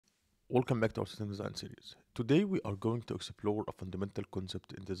Welcome back to our system design series. Today we are going to explore a fundamental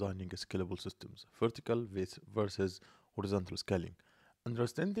concept in designing scalable systems, vertical versus horizontal scaling.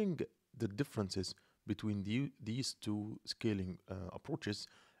 Understanding the differences between these two scaling approaches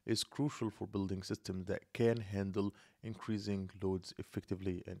is crucial for building systems that can handle increasing loads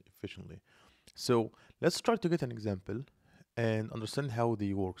effectively and efficiently. So let's try to get an example and understand how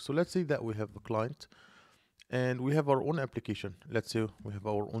they work. So let's say that we have a client and we have our own application. Let's say we have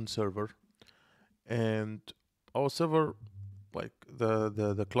our own server, and our server, like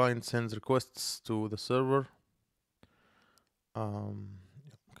the client sends requests to the server. Yeah,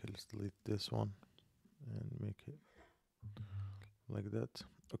 okay, let's delete this one and make it like that.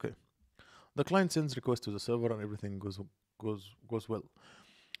 Okay, the client sends requests to the server and everything goes well.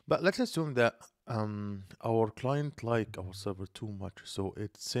 But let's assume that our client like our server too much, so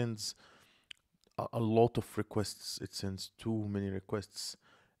it sends a lot of requests. It sends too many requests.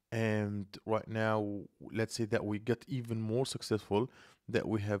 And right now, let's say that we get even more successful, that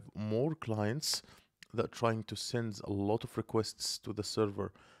we have more clients that are trying to send a lot of requests to the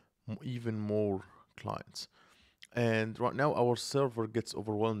server, even more clients. And right now, our server gets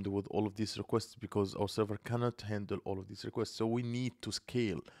overwhelmed with all of these requests because our server cannot handle all of these requests. So we need to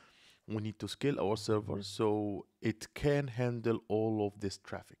scale. We need to scale our server so it can handle all of this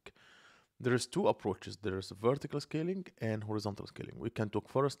traffic. There's two approaches. There's vertical scaling and horizontal scaling. We can talk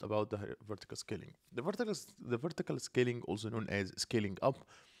first about the vertical scaling. The vertical scaling, also known as scaling up,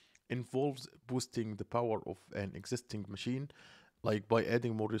 involves boosting the power of an existing machine, like by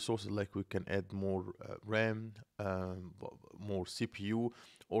adding more resources, like we can add more RAM, more CPU,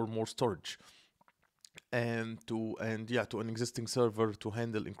 or more storage, to an existing server to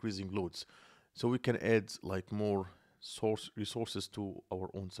handle increasing loads. So we can add like more source resources to our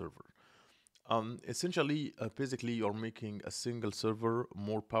own server. Essentially, basically, you're making a single server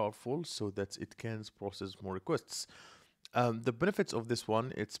more powerful so that it can process more requests. The benefits of this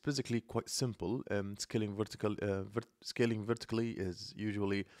one, it's basically quite simple. Scaling vertically is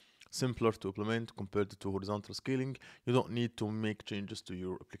usually simpler to implement compared to horizontal scaling. You don't need to make changes to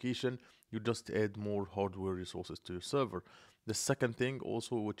your application. You just add more hardware resources to your server. The second thing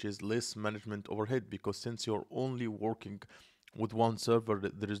also, which is less management overhead, because since you're only working with one server,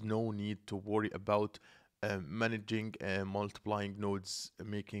 there is no need to worry about managing and multiplying nodes,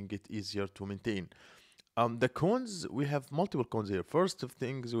 making it easier to maintain. The cons, we have multiple cons here. First of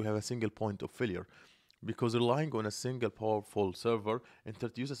things, we have a single point of failure because relying on a single powerful server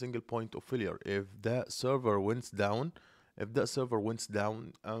introduces a single point of failure. If that server went down,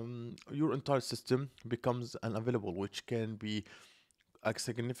 your entire system becomes unavailable, which can be a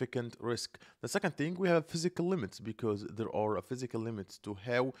significant risk. The second thing, we have physical limits because there are a physical limits to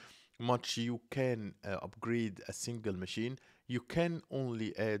how much you can upgrade a single machine. You can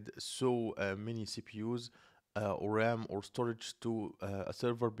only add so many CPUs or RAM or storage to a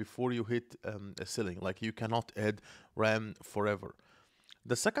server before you hit a ceiling. Like you cannot add RAM forever.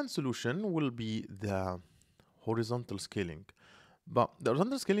 The second solution will be the horizontal scaling. But the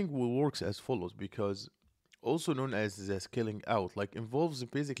horizontal scaling will works as follows because also known as the scaling out, like involves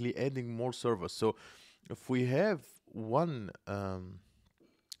basically adding more servers. So if we have one,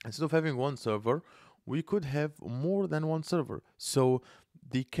 instead of having one server, we could have more than one server. So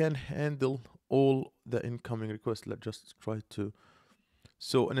they can handle all the incoming requests. Let's just try to.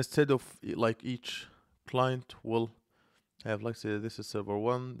 So instead of like each client will have, like, say, this is server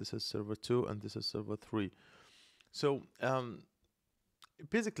one, this is server two, and this is server three. So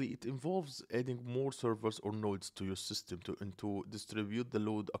basically it involves adding more servers or nodes to your system and to distribute the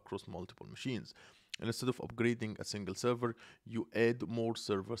load across multiple machines. And instead of upgrading a single server, you add more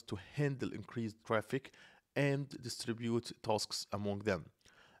servers to handle increased traffic and distribute tasks among them.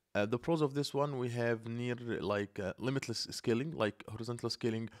 The pros of this one, we have near like limitless scaling. Like horizontal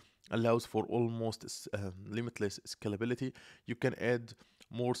scaling allows for almost limitless scalability. You can add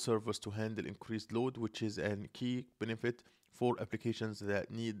more servers to handle increased load, which is a key benefit for applications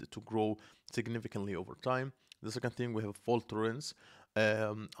that need to grow significantly over time. The second thing, we have fault tolerance.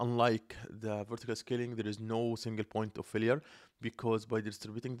 Unlike the vertical scaling, there is no single point of failure because by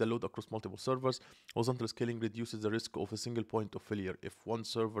distributing the load across multiple servers, horizontal scaling reduces the risk of a single point of failure. If one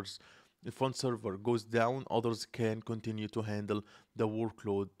server goes down, others can continue to handle the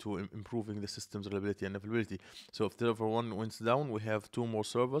workload to improving the system's reliability and availability. So if server one went down, we have two more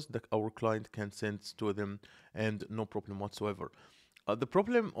servers that our client can send to them and no problem whatsoever. The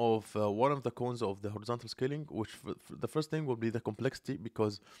problem of one of the cons of the horizontal scaling, which the first thing will be the complexity,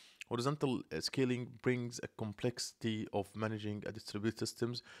 because Horizontal scaling brings a complexity of managing a distributed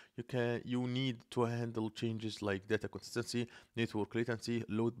systems. You need to handle changes like data consistency, network latency,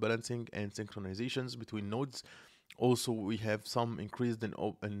 load balancing, and synchronizations between nodes. Also, we have some increased in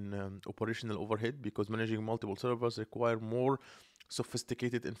operational overhead because managing multiple servers require more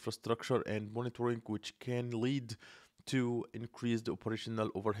sophisticated infrastructure and monitoring, which can lead to increased operational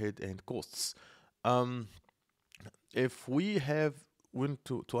overhead and costs. Um, if we have when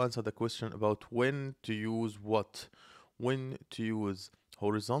to answer the question about when to use what, when to use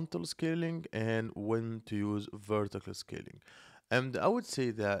horizontal scaling and when to use vertical scaling. And I would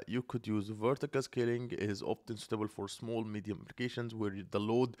say that you could use vertical scaling is often suitable for small medium applications where the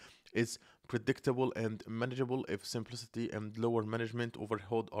load is predictable and manageable. If simplicity and lower management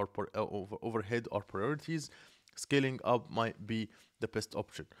overhead are priorities, scaling up might be the best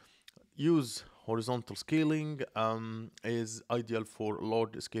option. Use horizontal scaling is ideal for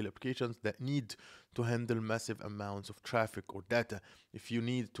large scale applications that need to handle massive amounts of traffic or data. If you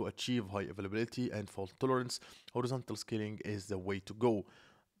need to achieve high availability and fault tolerance, horizontal scaling is the way to go.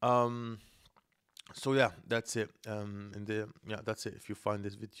 Um, so yeah, that's it. That's it. If you find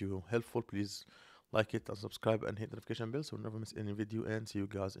this video helpful, please like it and subscribe and hit the notification bell so you never miss any video. And see you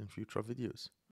guys in future videos.